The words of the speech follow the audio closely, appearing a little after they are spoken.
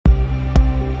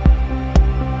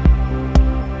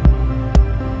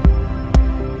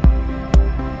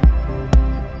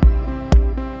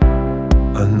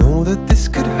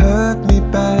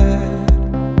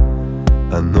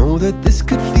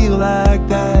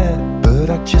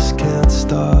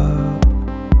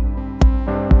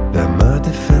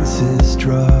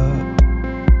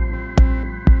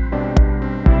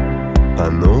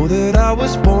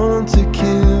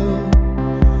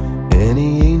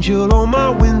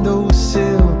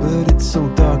windowsill, but it's so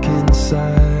dark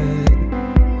inside.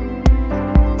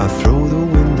 I throw the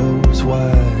windows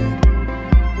wide.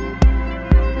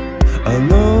 I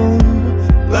know,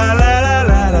 la la la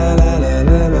la la la la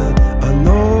la la. I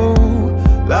know,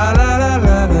 la la la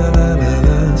la la la la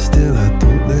la. Still I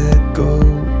don't let go.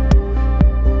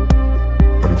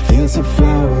 And fields of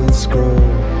flowers grow.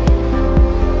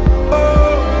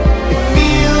 Oh, it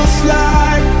feels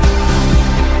like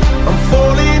I'm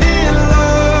falling in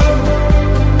love,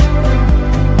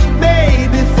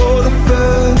 maybe for the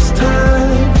first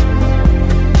time.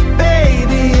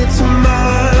 Baby, it's on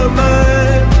my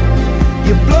mind.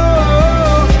 You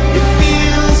blow, it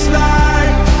feels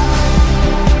like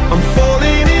I'm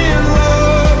falling in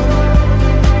love.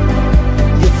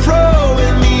 You're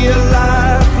throwing me a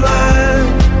lifeline.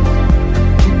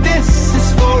 This is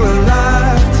for a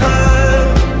lifetime.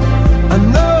 I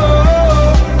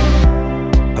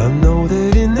know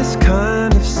that in this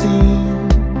kind of scene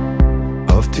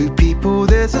of two people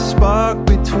there's a spark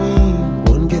between.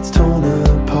 One gets torn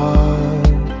apart,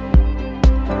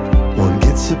 one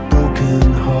gets a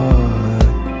broken heart.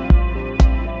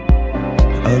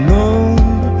 I know,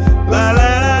 la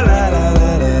la la la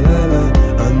la la la la.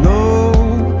 I know,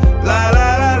 la la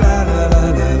la la la la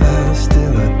la la.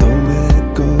 Still I don't let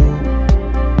go.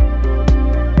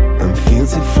 And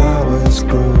fields of flowers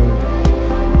grow.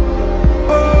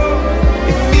 Oh,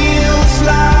 it feels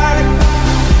like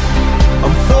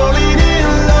I'm falling in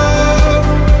love,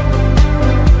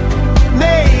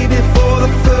 maybe for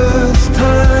the first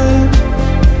time.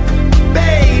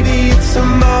 Baby, it's on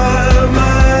my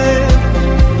mind.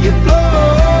 You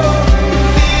blow, it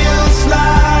feels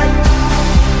like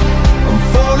I'm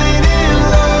falling in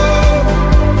love.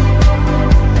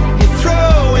 You're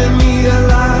throwing me a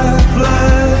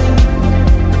lifeline.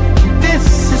 This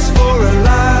is for a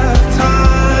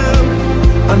lifetime.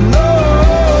 I know.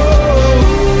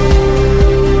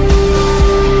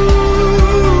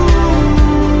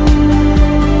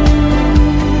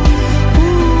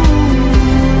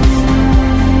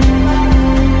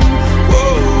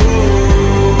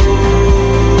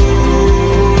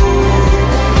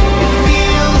 It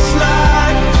feels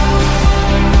like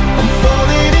I'm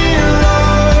falling in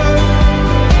love.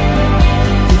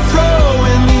 You're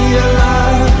throwing me a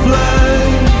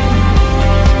lifeline.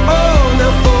 Oh,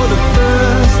 now for the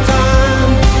first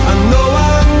time, I know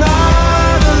I'm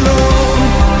not alone.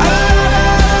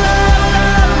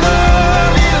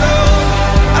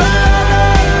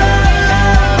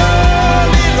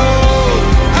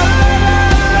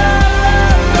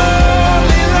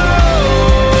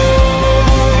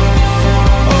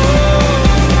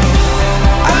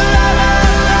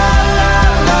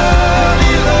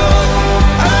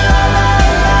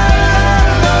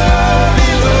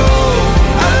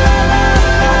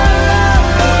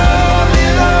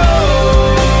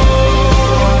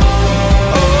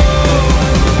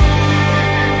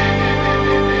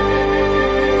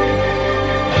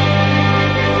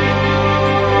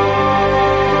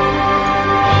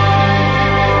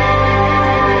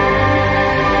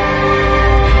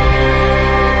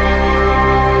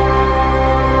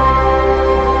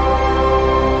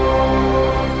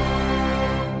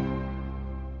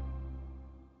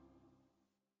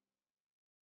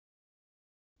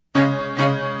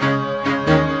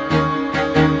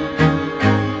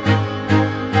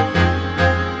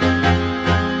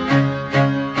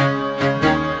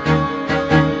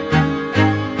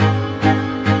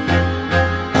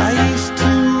 I used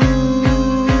to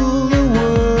rule the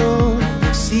world.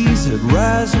 Seas had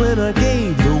rise when I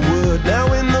gave the word.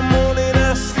 Now in the morning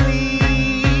I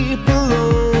sleep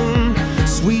alone.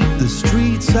 Sweep the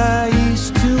streets I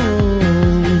used to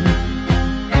own.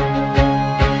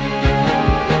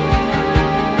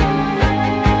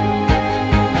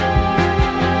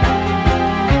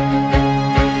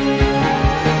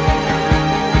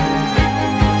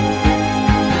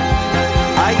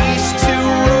 I used to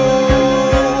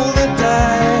roll the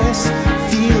dice,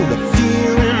 feel the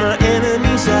fear in my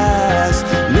enemy's eyes.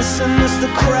 Listen as the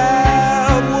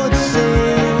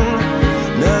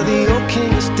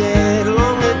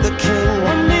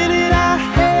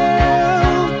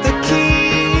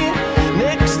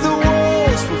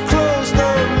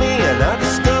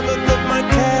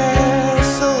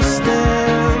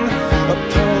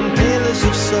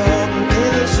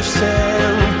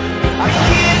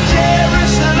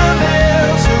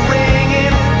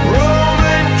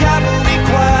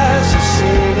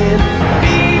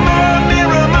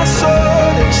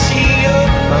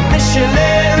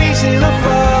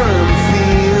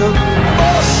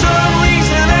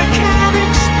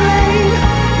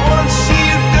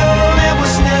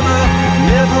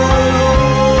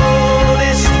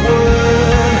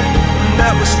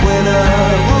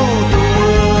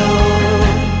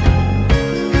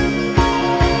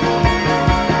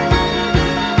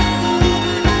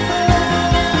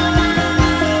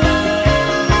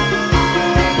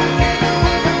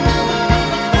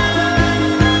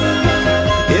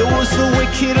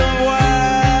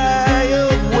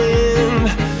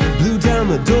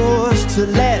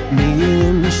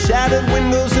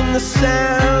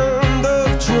sound of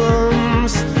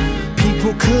drums.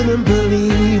 People couldn't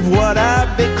believe what I'd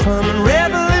become.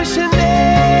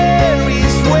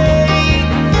 Revolutionaries wait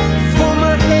for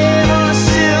my head on a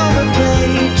silver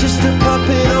plate, just a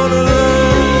puppet on a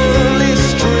lonely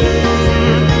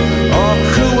string. Oh,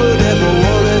 who would ever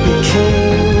wanna be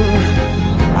king?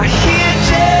 I hear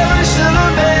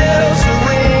Jerusalem bells are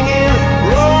ringing,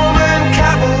 Roman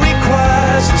cavalry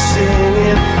choirs are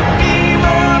singing. Be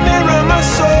my mirror, my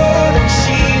sword and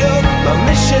shield, my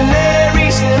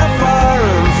missionaries in a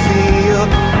foreign field.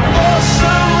 For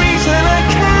some reason I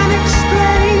can't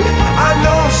explain, I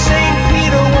know St.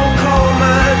 Peter won't call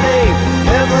my name,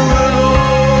 ever an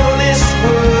honest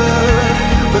word,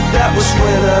 but that was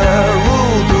when I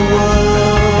ruled the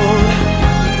world.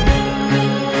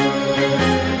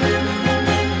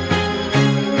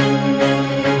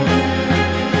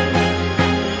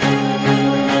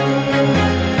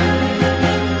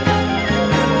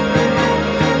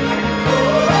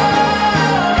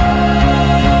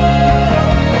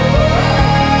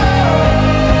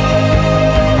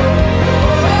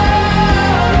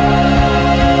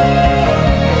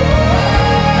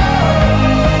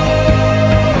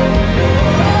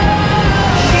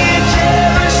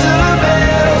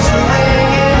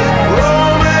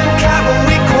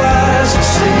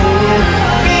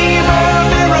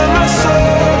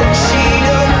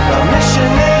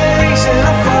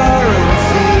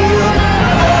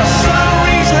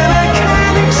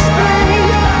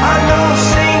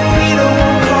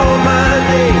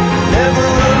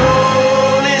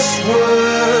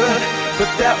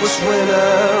 That was when I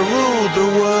ruled the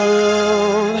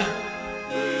world.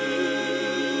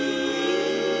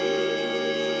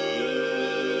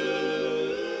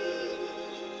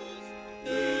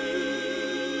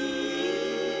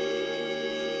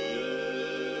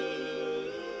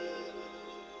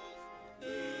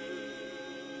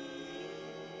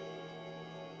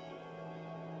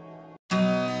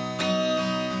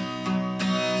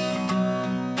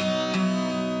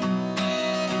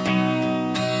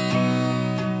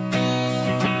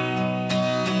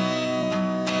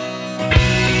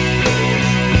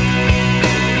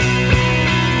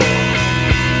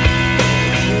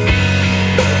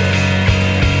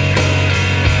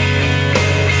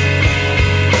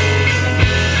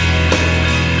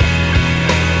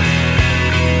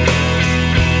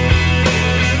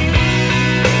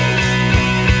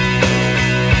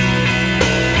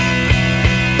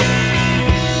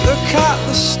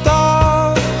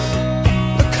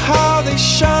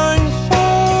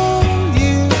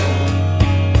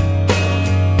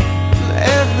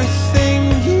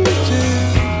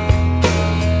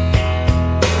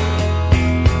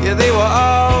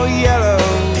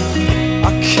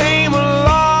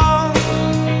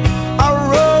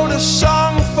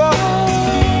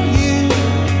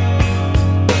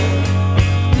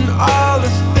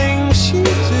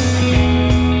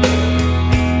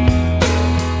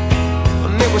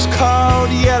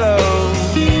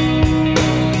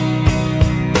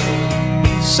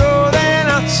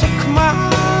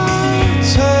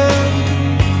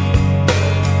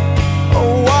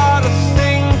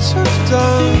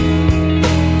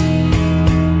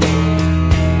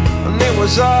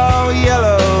 Was all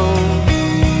yellow.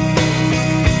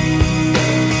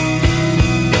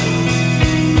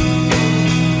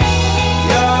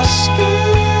 Your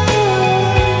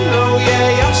skin, oh yeah,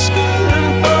 your skin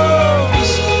and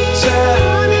bones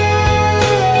turn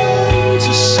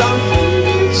into something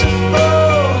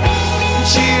beautiful.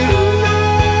 And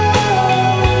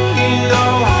you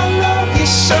know I love you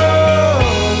so.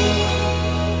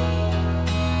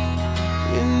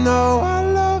 You know I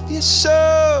love you so.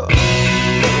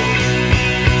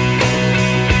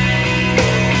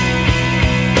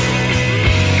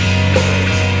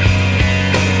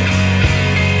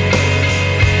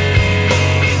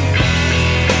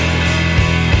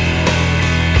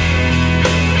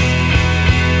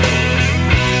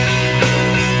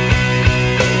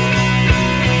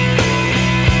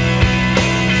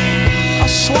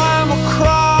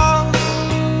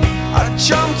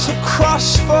 Jumped across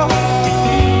for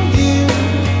you.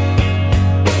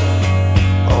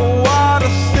 Oh, what a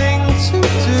thing to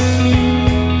do.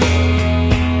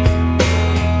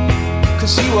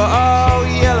 'Cause you were all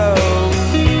yellow.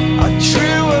 I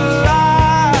drew a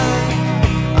line,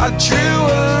 I drew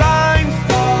a line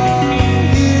for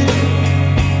you.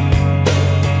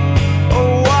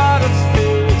 Oh, what a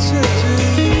thing to do.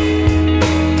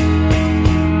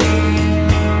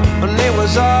 And it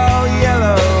was all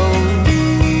yellow.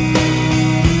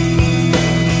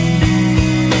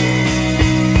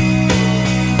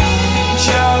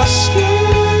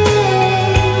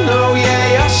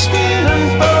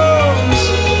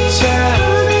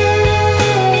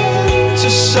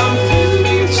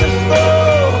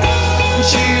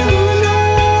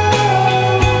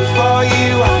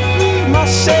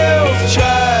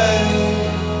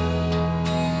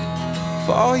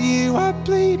 you, I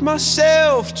bleed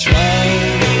myself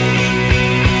dry.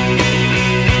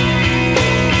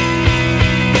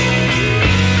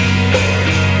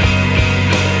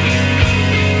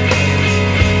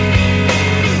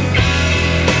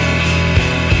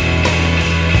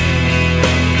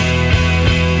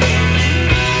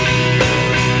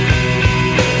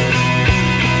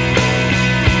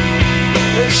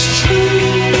 It's true.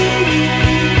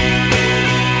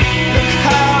 Look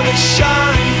how they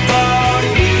shine for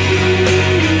you.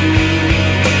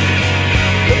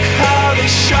 Look how they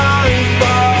shine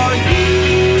for you.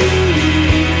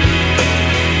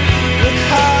 Look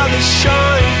how they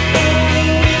shine.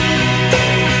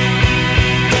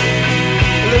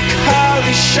 Look how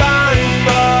they shine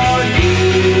for you.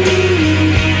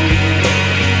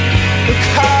 Look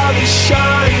how they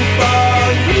shine for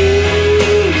you.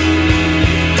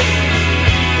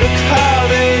 Look how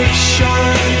they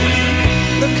shine.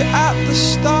 Look at the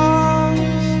stars.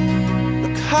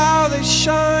 Look how they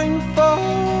shine for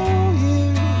you.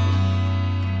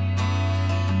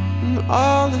 And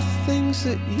all the things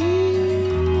that you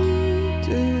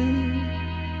do.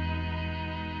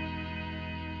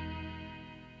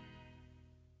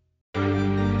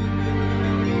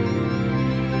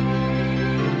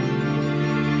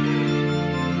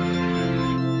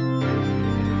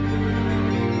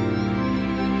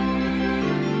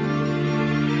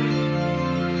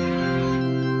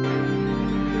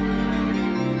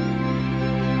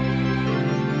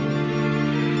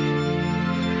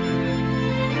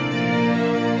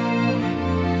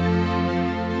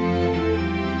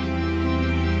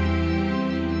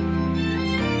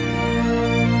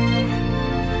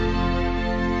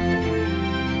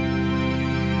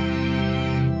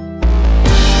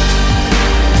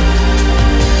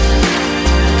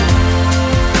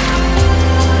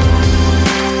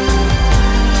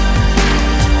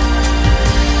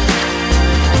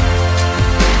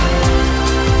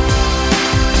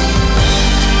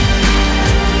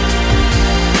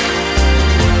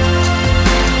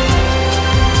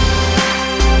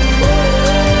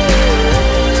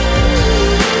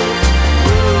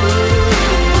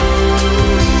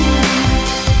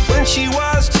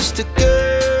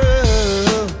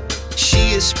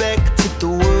 Expected the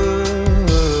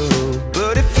world,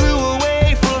 but it flew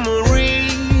away from her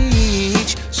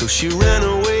reach. So she ran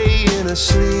away in her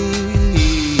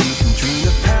sleep and dreamed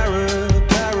of paradise,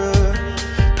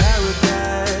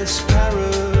 paradise.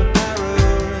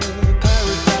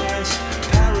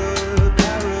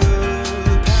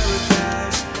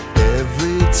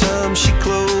 Every time she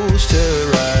closed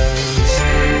her eyes.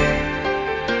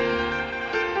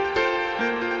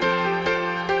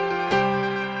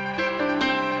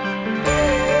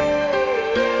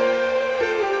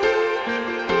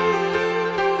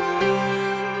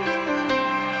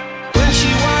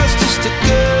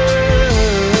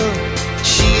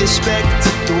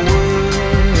 Expected the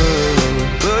world,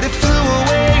 but it flew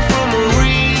away from her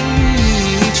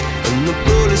reach, and the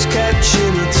bullets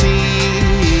catching her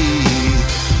teeth.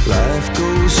 Life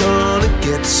goes on, it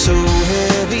gets so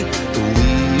heavy. The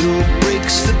wheel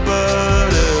breaks the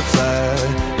butterfly.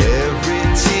 Every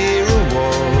tear a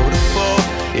waterfall.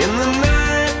 In the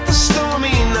night, the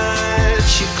stormy night,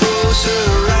 she closed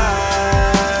her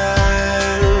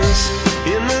eyes.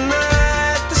 In the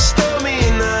night, the stormy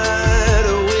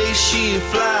night, she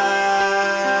flies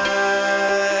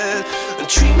and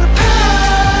dream of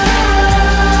paradise,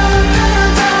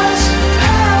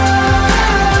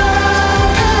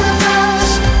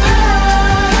 paradise,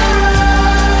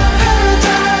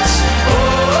 paradise. Oh,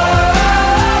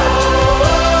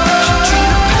 she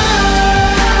dream of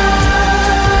paradise,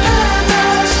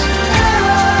 paradise,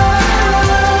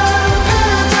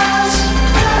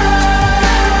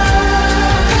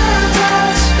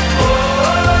 paradise. Oh.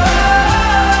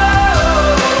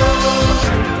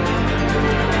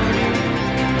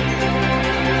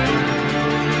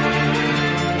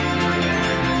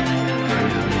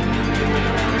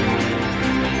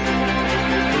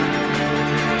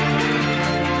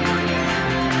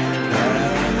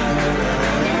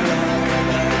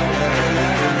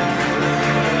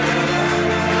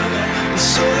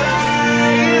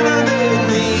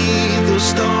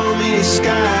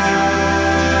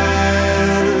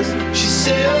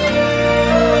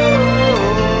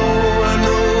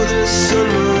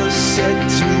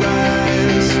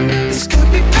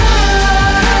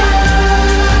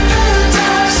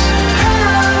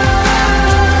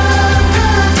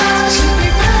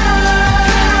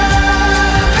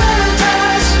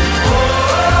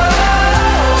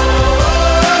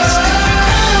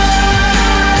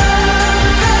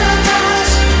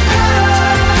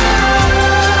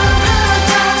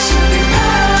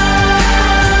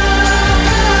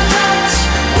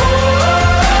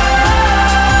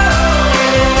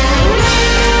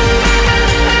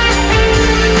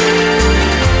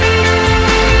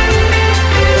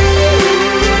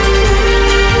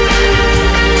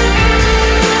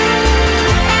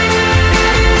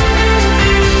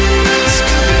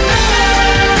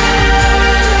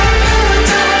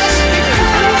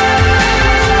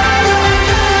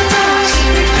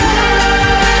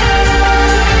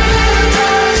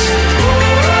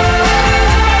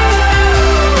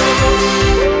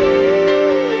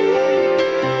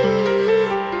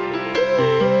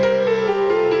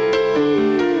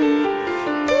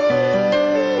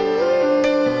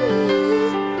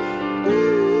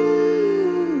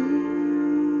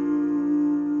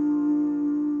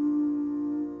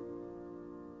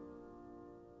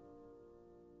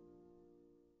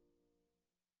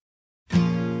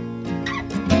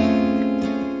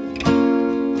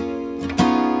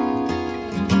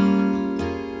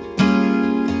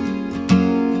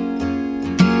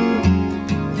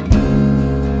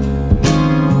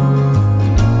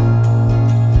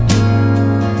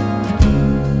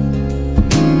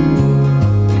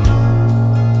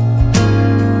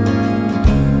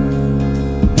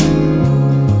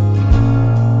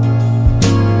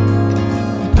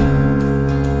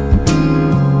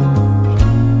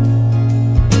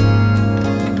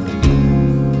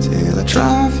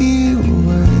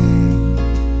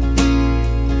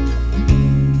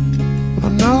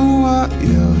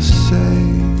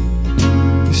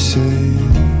 you say,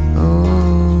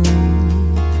 oh,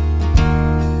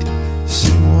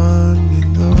 sing one you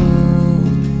know.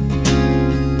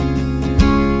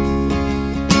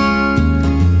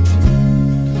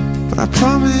 But I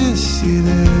promise you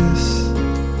this,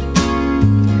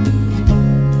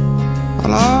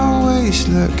 I'll always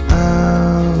look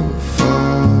out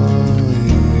for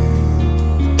you.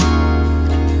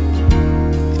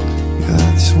 Yeah,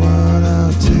 that's what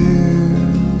I'll do.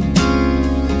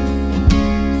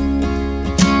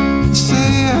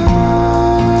 Say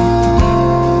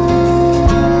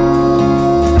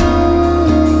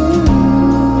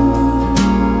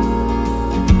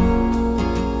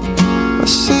I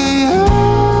say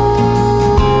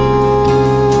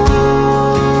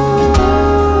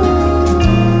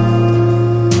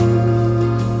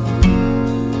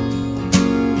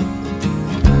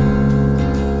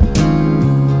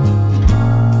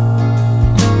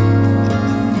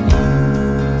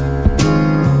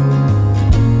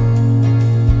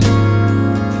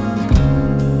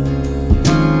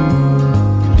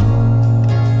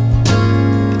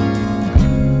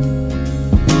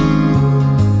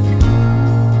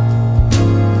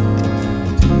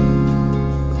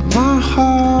my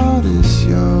heart is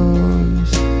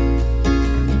yours.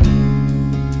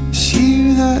 It's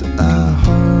you that I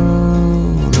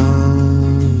hold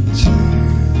on to.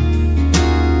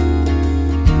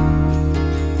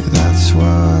 Yeah, that's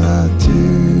what I do.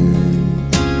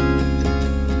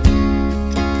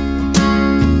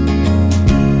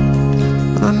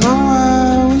 I know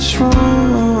I was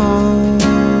wrong,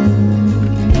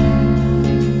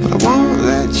 but I won't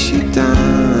let you down.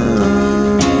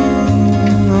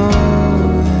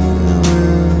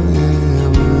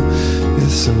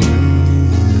 Yes, I will.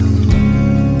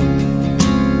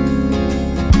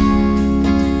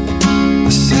 I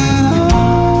said,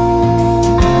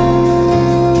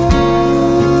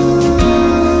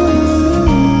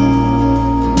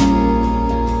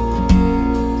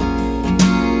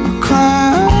 I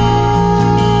cried.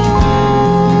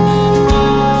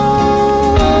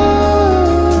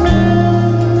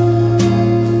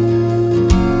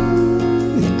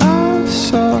 Yeah, I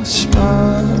saw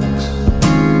sparks.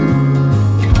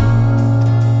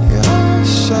 Yeah, I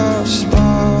saw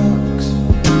sparks.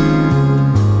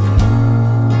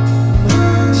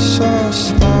 I saw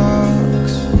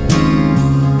sparks.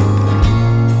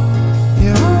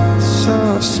 Yeah, I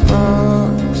saw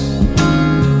sparks.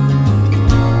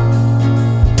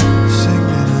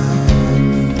 Singing out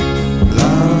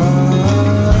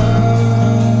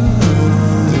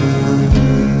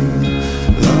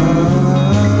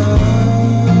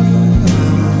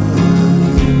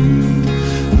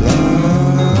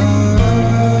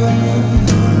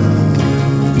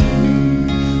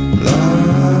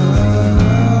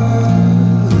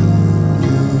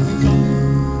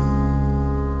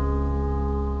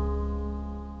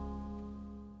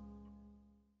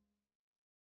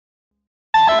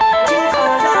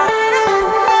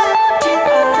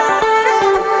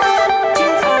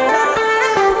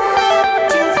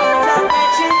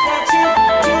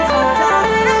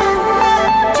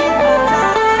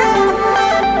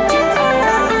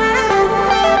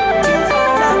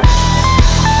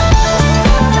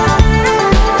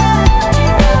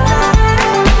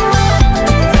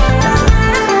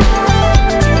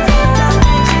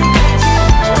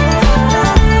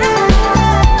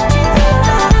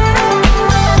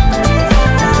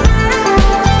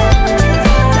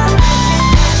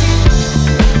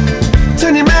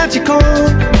turn your magic on.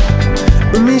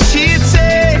 With me she'd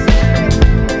say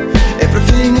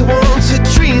everything you want to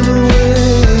dream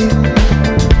away.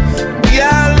 We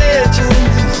are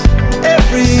legends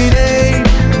every day.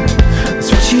 That's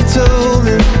what she told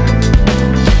me.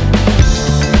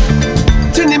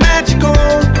 Turn your magic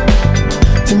on.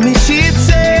 To me she'd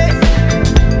say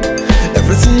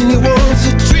everything you want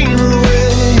to dream away.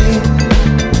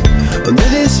 Under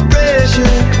this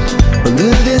pressure,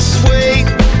 under this weight,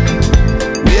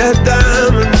 we are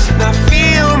diamonds, and I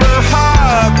feel my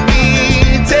heart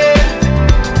beating.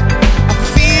 I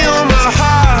feel my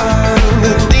heart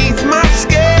underneath my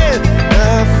skin.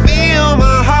 I feel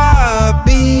my heart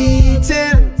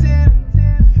beating.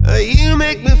 You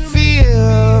make me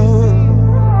feel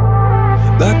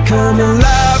like I'm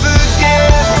alive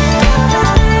again.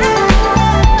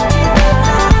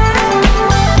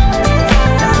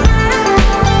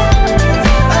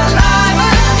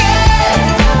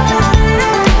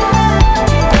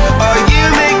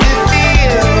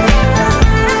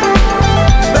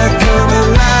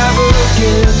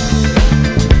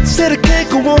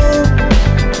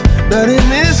 Not in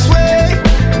this way.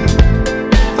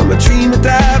 I'm a dreamer,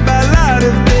 die by light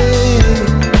of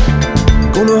day.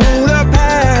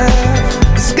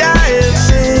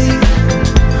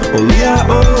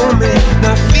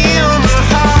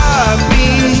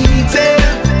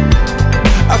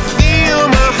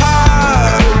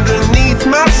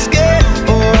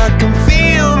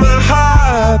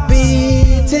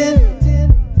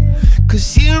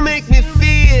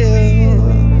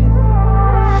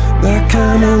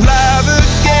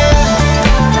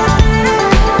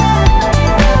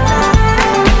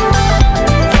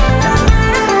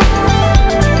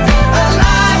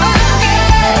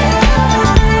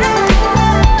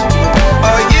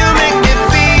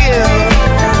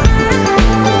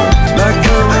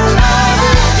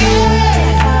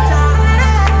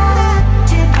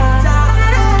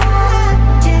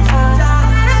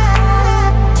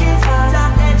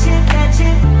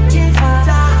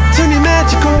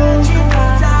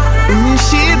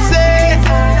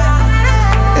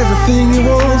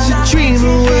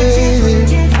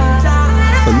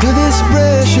 under this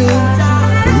pressure,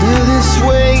 under this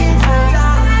weight.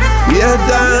 We are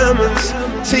diamonds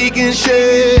taking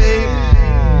shape.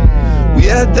 We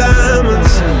are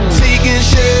diamonds taking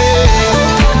shape.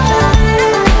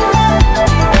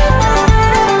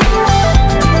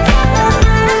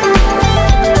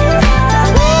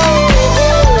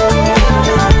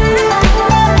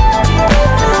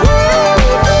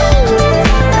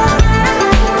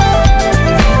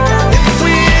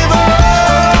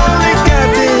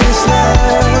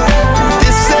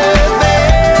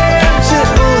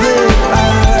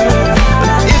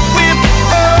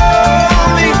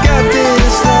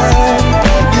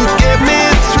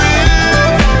 Through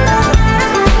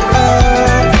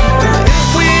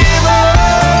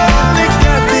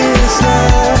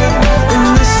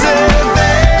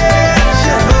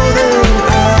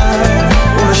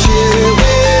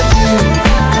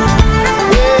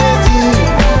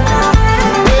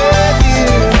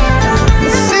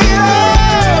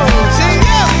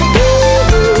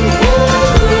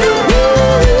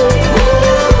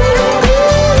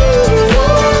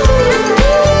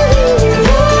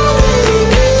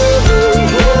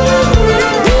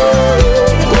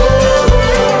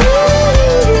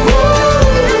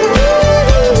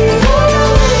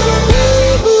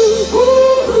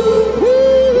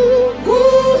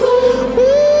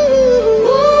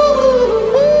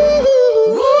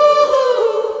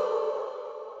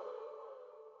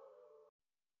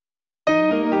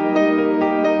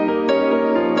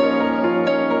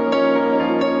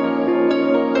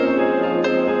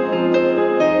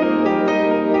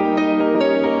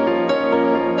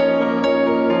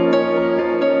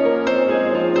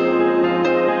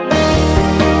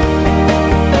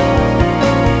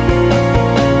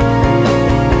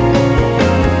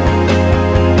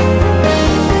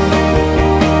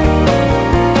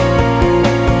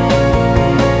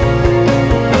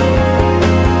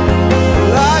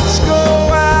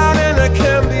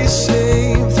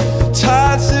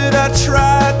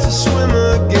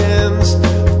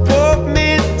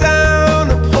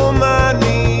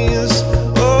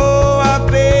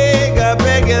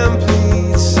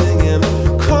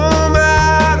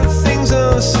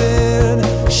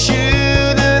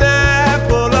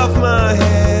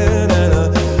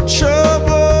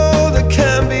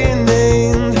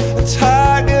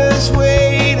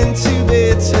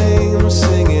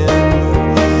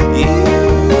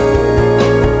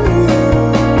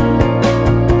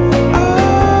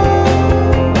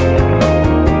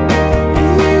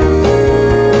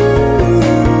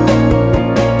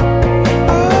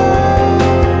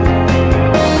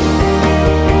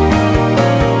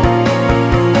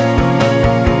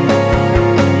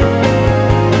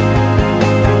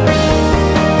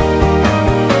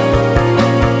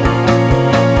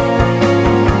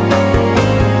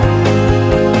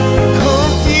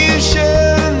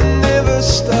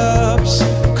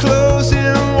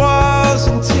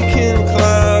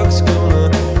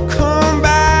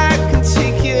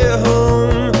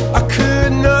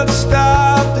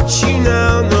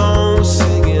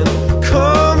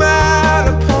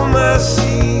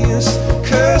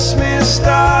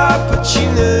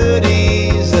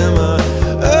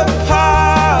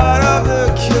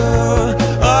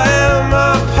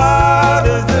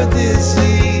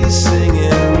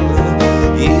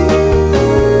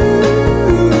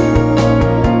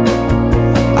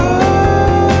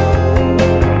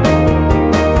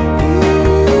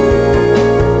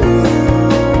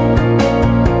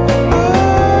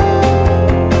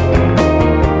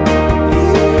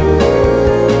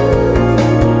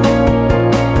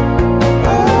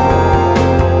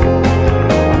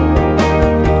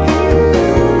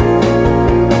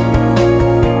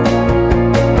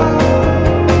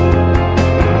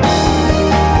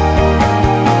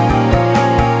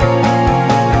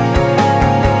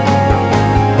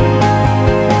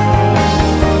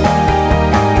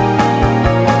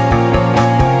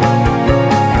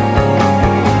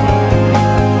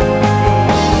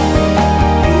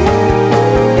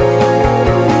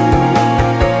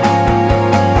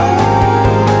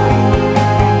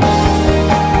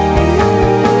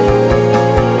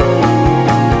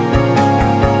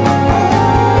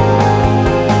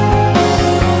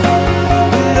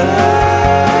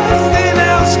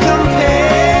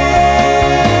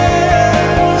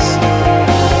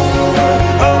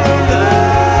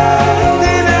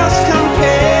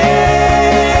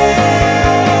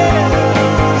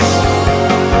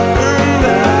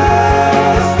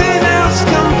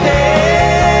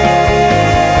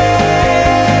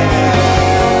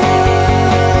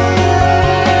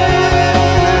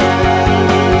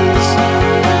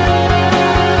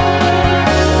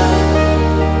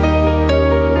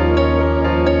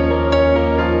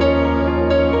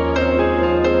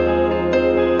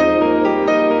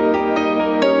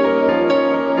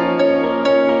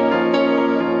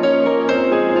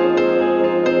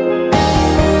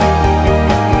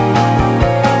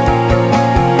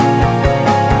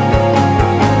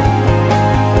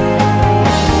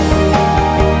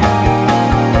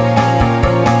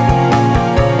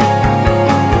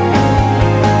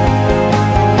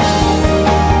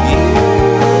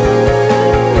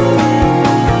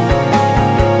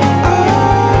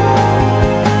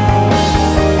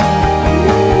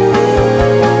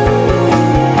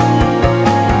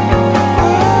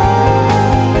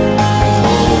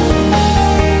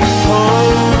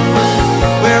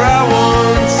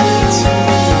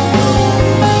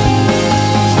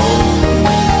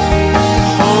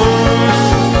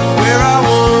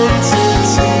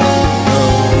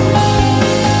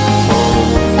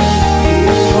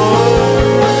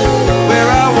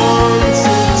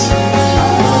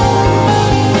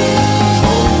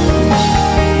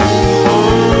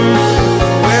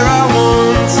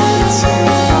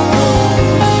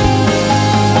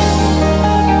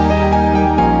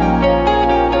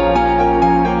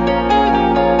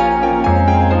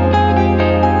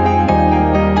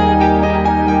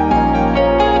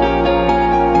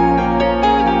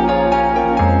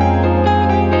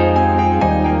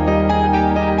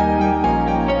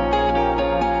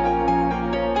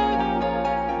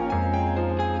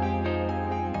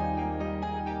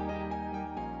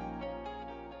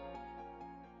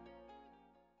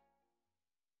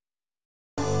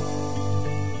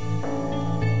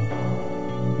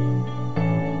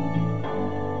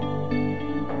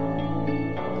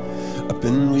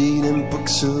Been reading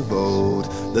books of old,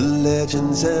 the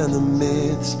legends and the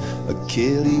myths,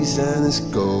 Achilles and his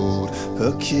gold,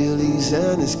 Hercules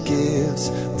and his gifts,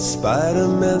 and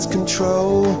Spider-Man's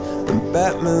control, and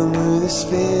Batman with his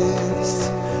fists.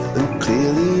 And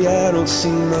clearly I don't see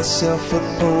myself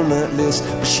upon that list.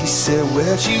 But she said,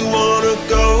 where'd you wanna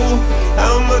go?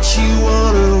 How much you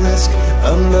wanna risk?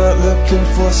 I'm not looking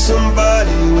for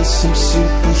somebody with some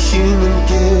superhuman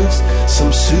gifts,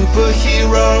 some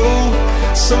superhero,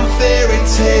 some fairy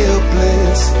tale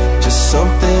bliss. Just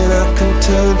something I can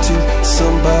turn to,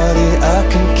 somebody I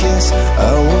can kiss.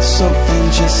 I want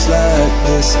something just like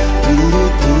this.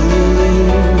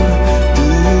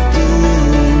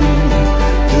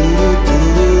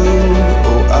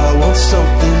 Oh, I want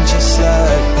something just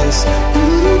like this.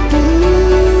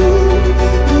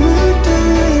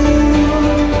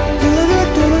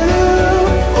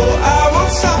 Oh, I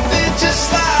want something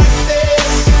just like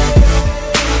this.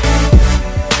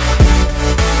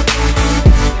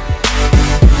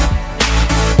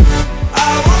 I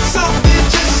want something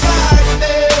just like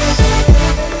this.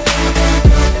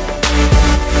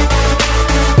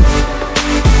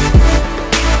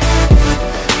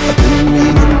 I've been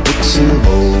reading books of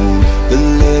old, the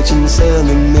legends and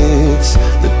the myths,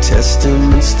 the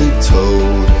testaments they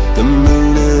told, the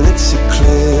moon and its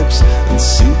eclipse, and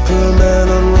Superman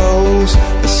unrolls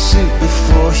the suit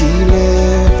before he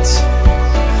lived.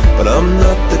 But I'm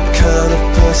not the kind of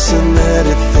person that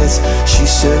it fits. She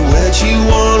said, where'd you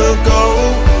wanna go?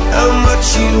 How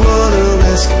much you wanna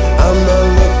risk? I'm not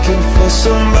looking for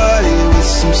somebody with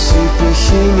some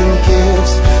superhuman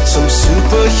gifts, some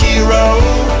superhero,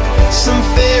 some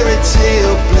fairy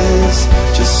tale bliss.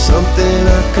 Just something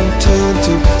I can turn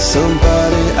to,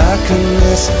 somebody I can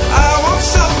miss. I want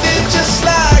something just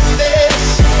like this.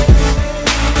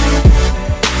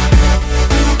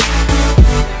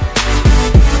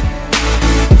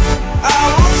 I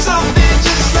want something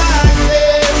just like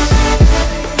this.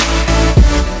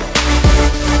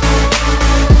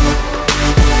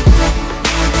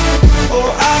 Oh,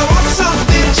 I want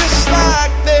something just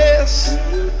like this.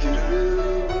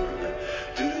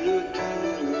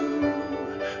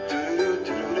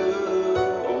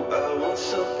 Oh, I want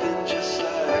something just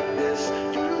like this.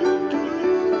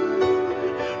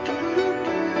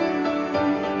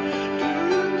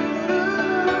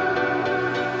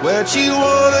 Where'd you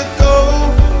wanna go?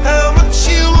 How much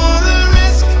you wanna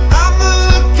risk? I'm not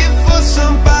looking for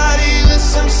somebody with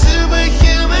some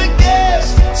superhuman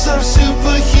gifts, some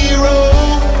superhero,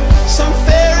 some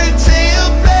fairy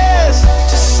tale bliss.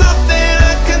 Just something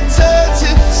I can turn to,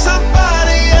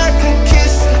 somebody I can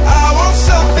kiss. I want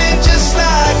something just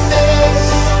like this.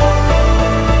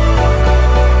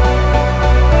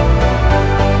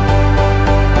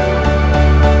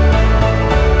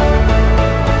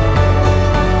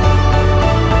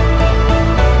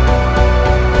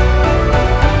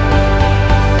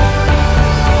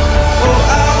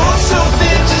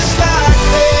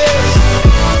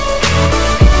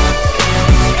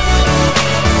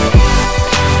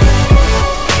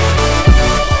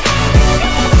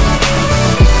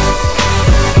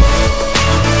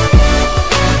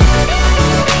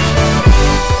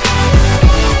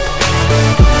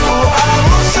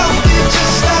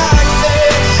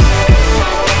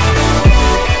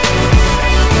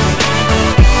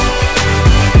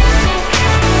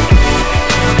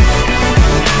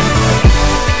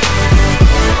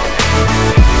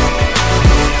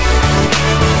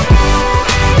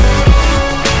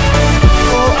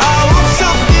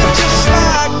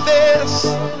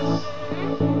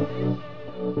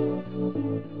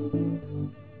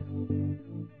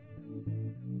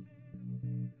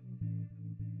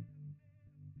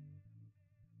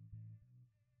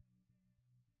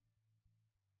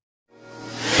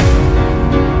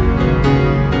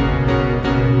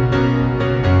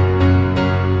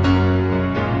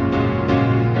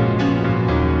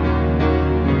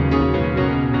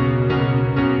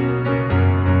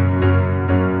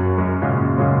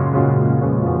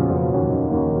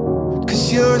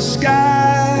 Cause you're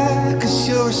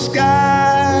a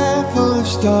sky full of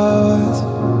stars.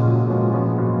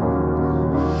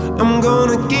 I'm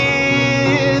gonna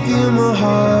give you my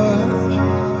heart.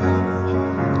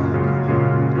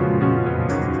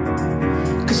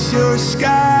 Cause you're a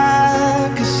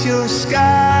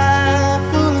sky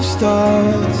full of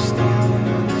stars.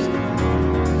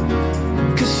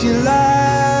 Cause you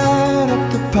light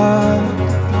up the park.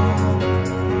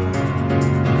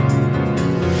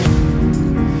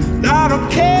 I don't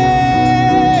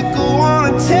care, go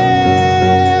on and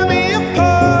tear me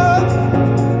apart.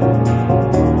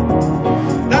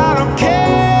 I don't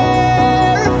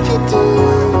care if you do.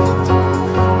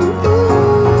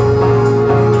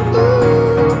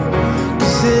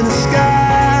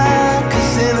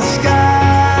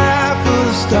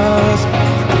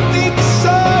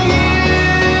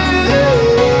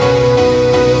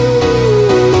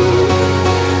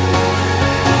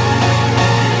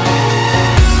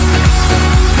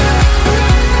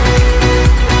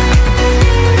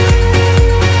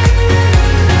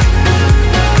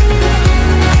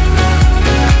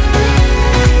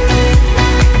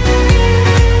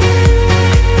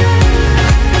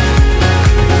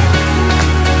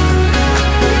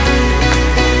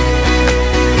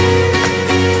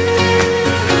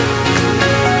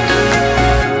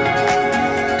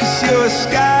 you're a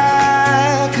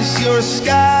sky, 'cause you're a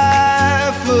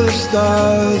sky full of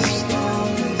stars.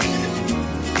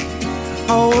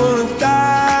 I wanna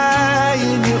die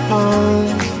in your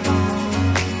arms.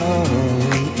 Oh,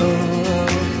 oh.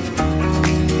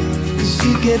 'Cause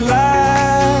you get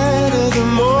lighter the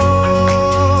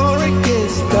more it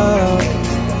gets dark.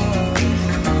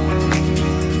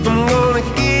 I'm gonna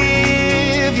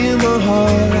give you my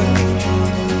heart.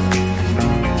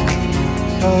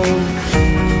 Oh,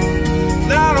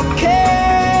 I don't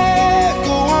care,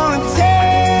 go on and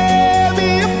tear me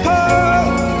apart.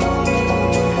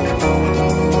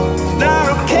 I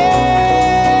don't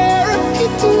care if you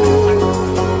do.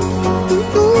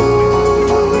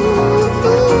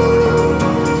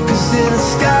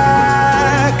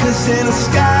 Cause in a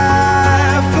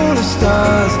sky full of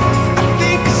stars, I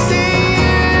think I see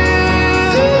you.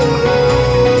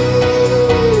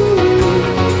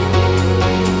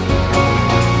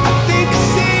 I think I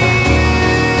see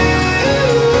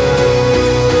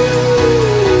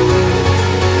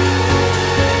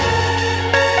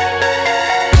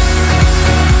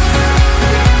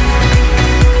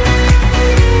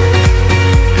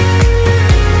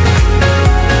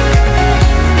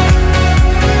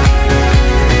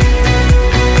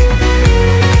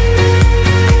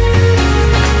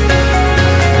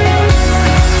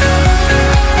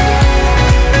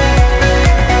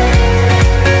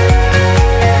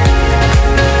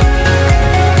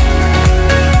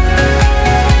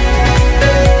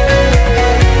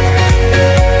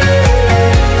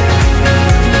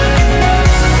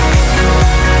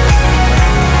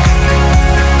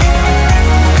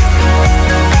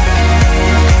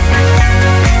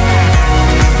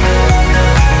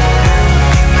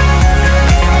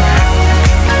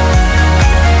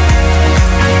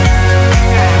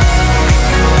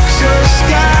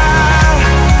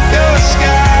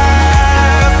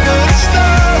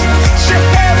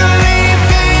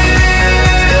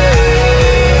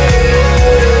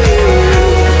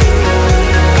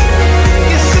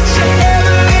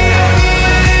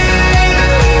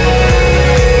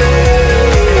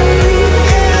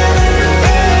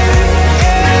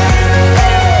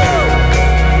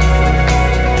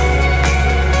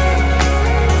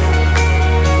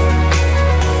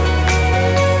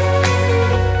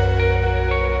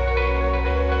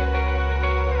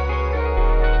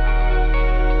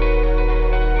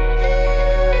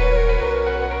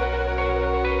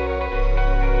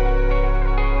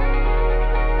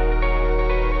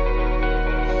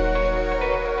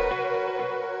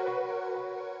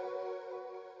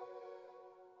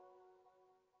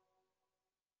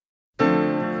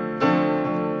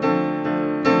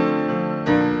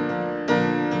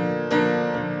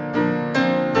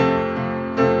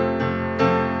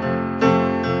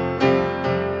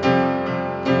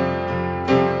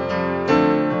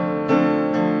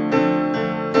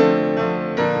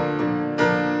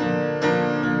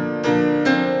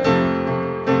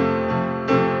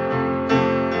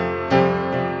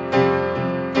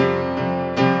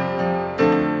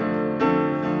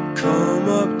come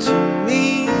up to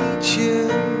meet you,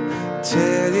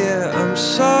 tell you I'm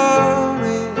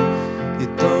sorry. You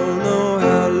don't know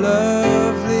how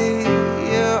lovely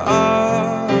you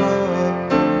are.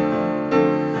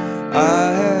 I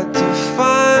had to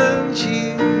find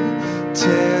you,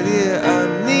 tell you I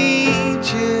need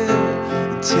you,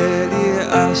 tell you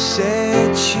I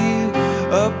set you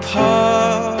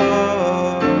apart.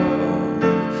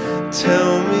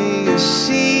 Tell me your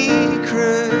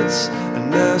secrets and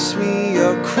ask me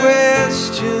your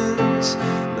questions.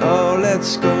 Now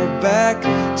let's go back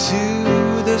to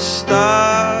the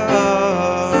start.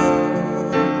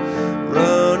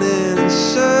 Running in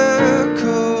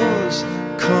circles,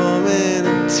 coming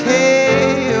in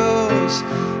tails,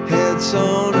 heads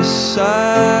on the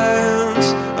sides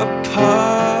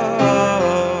apart.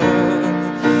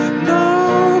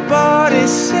 Nobody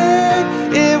said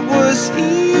it was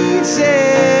easy.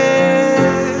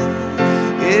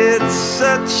 It's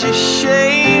such a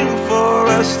shame for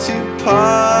us to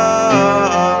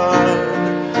part.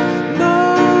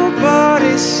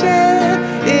 Nobody said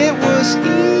it was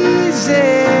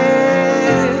easy.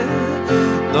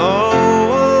 No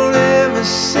one ever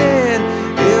said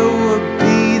it would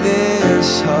be this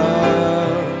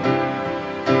hard.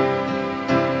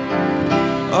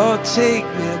 Oh, take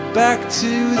me back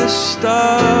to the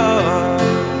start.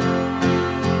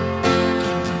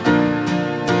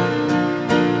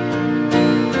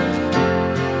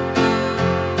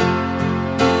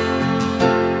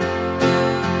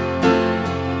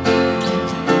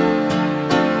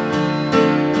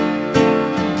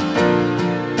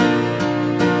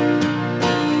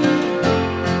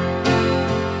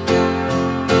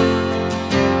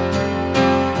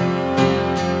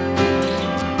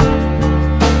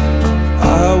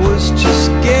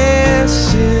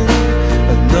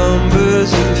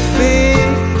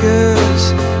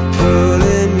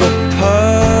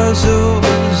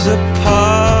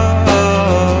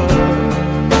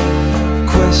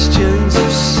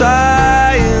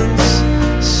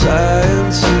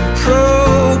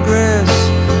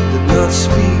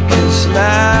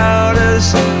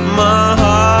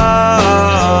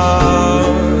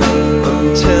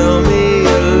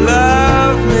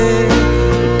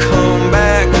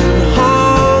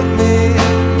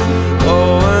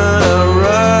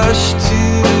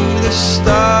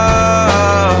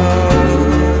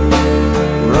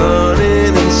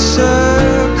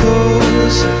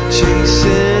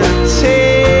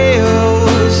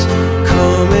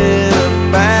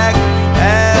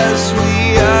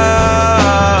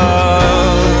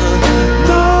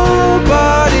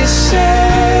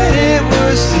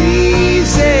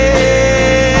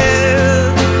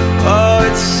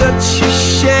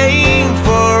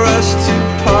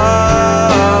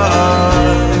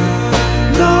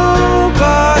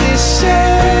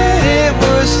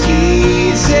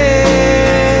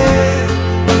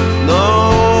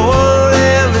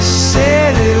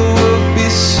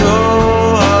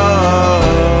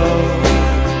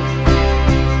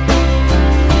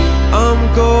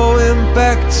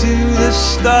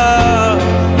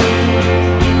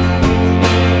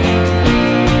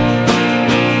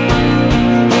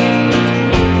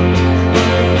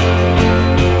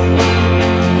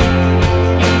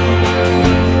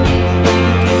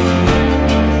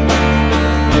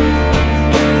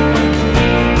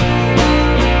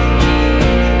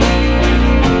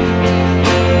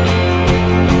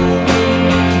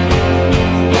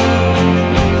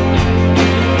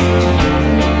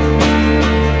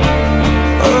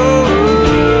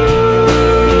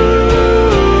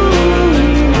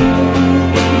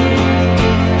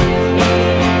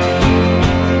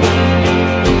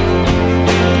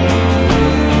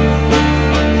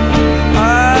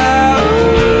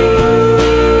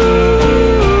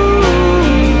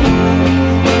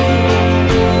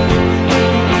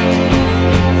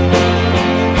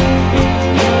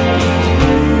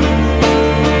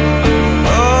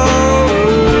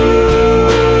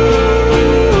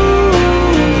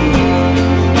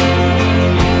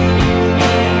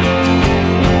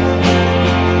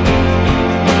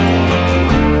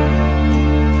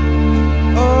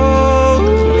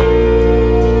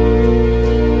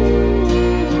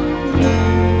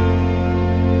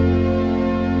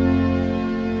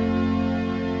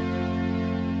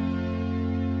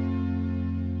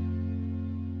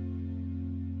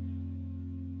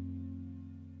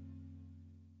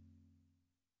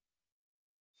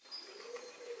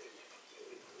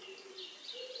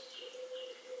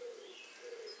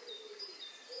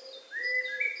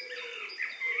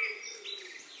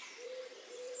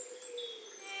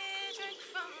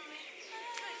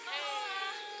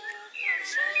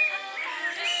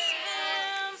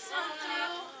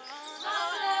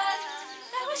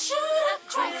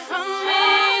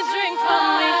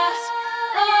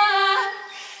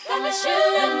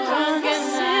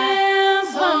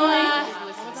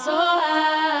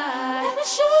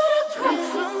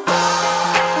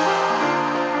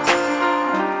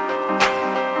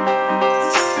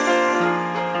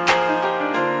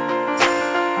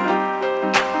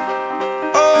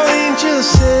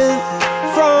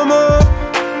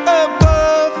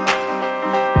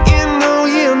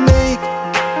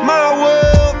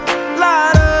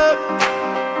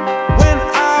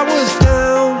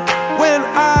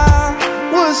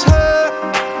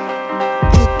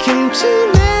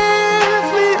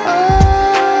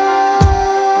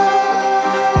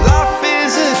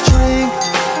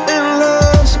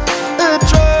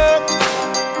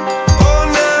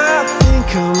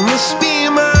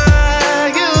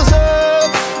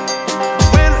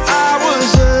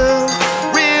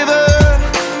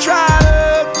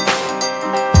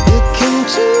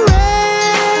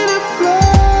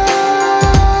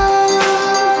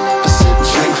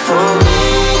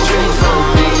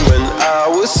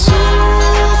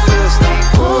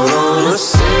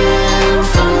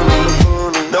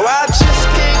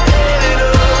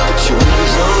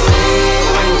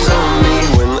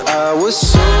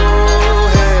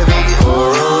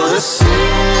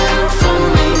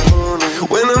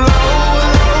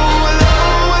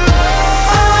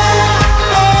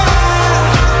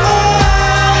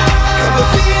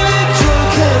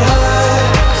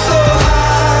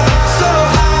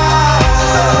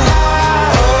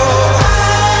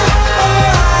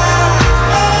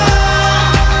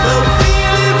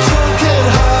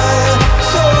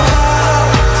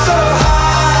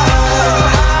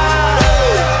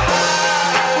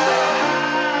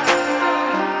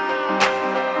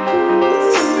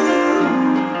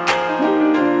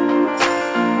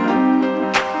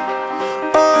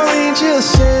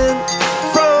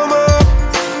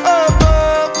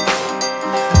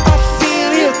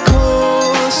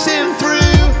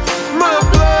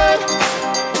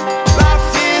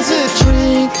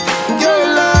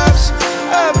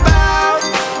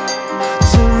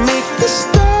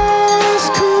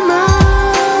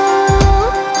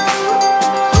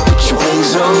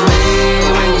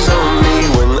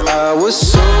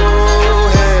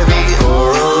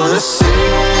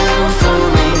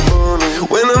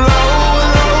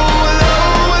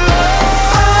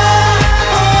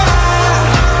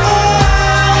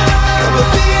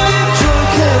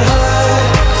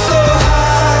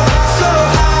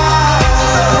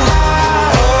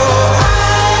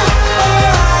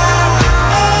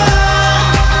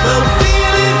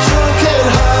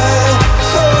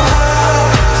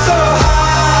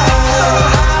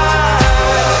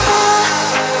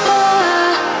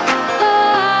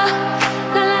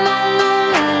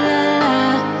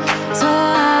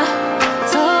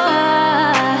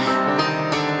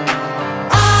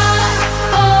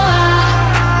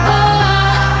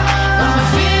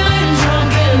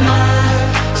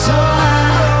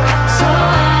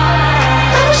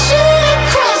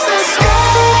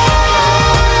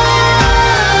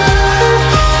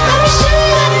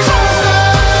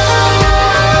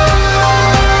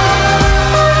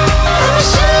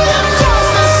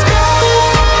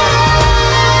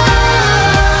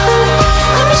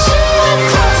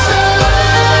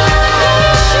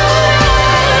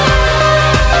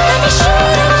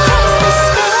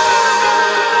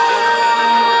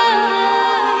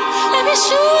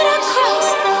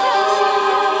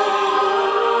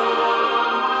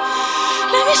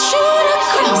 shoot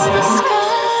across the sky.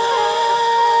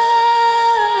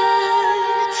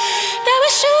 That we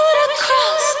shoot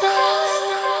across the.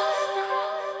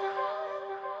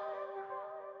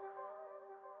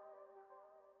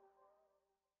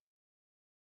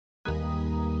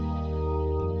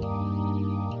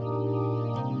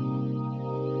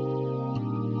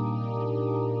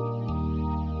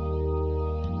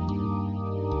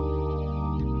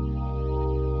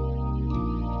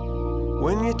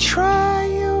 When you try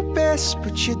your best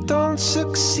but you don't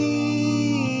succeed,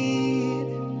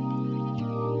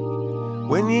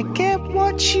 when you get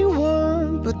what you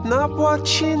want but not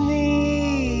what you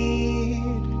need,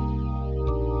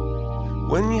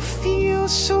 when you feel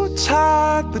so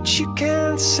tired but you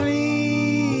can't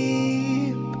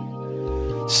sleep,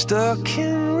 stuck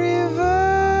in reverse,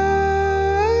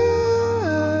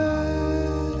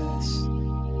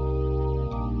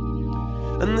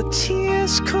 and the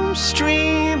tears come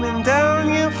streaming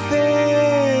down your face,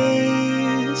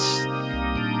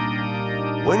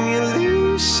 when you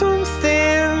lose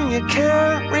something you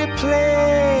can't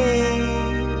replace,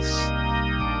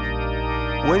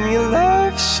 when you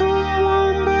love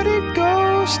someone but it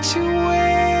goes to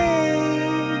waste,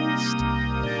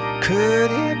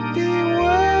 could it be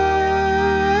worse?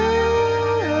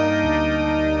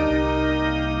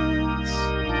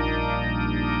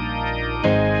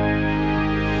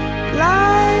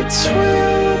 Lights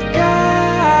will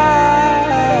guide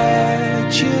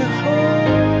you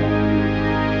home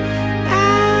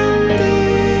and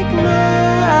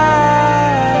ignite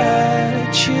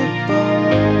your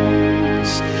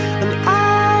bones, and I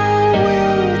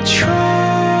will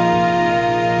try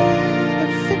to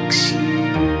fix you.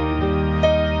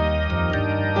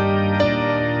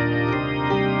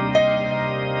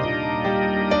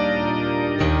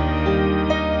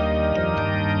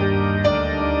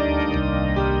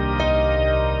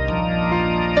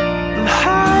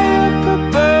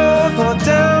 Or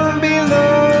down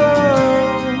below,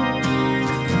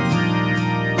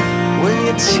 when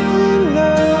you're too in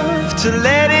love to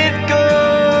let it go,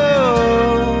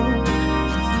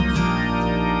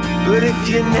 but if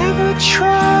you never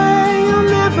try you'll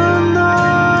never know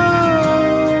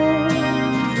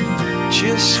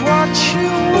just what you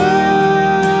were.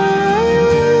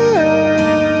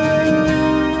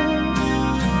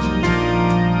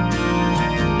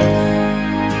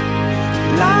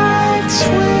 Lights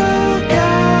will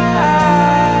guide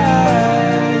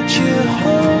you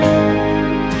home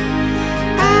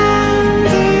and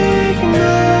ignite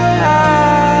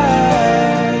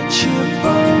your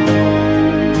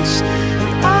bones,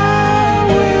 and I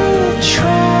will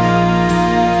try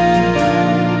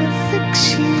to fix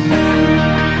you.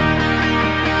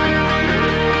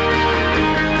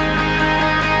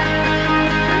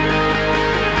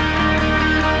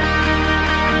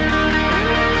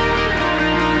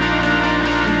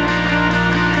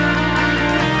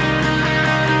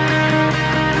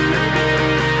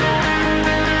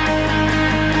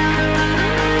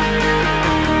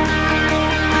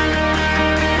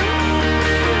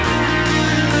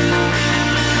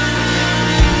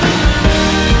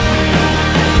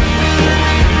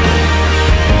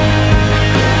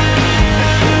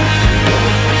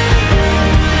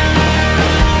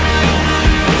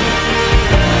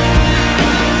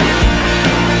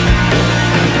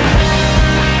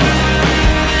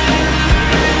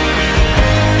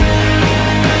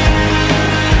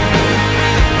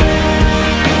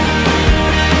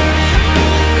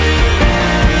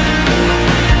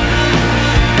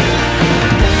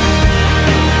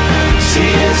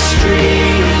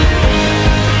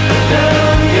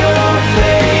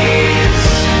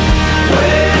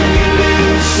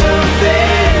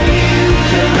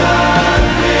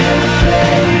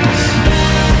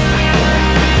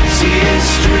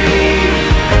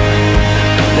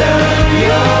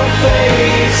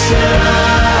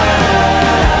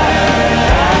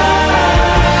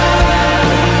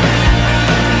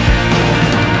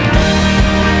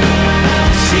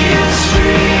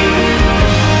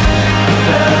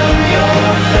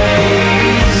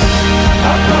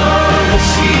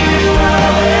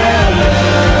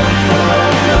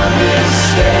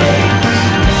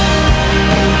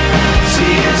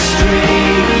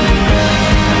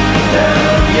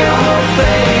 Down your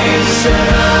face and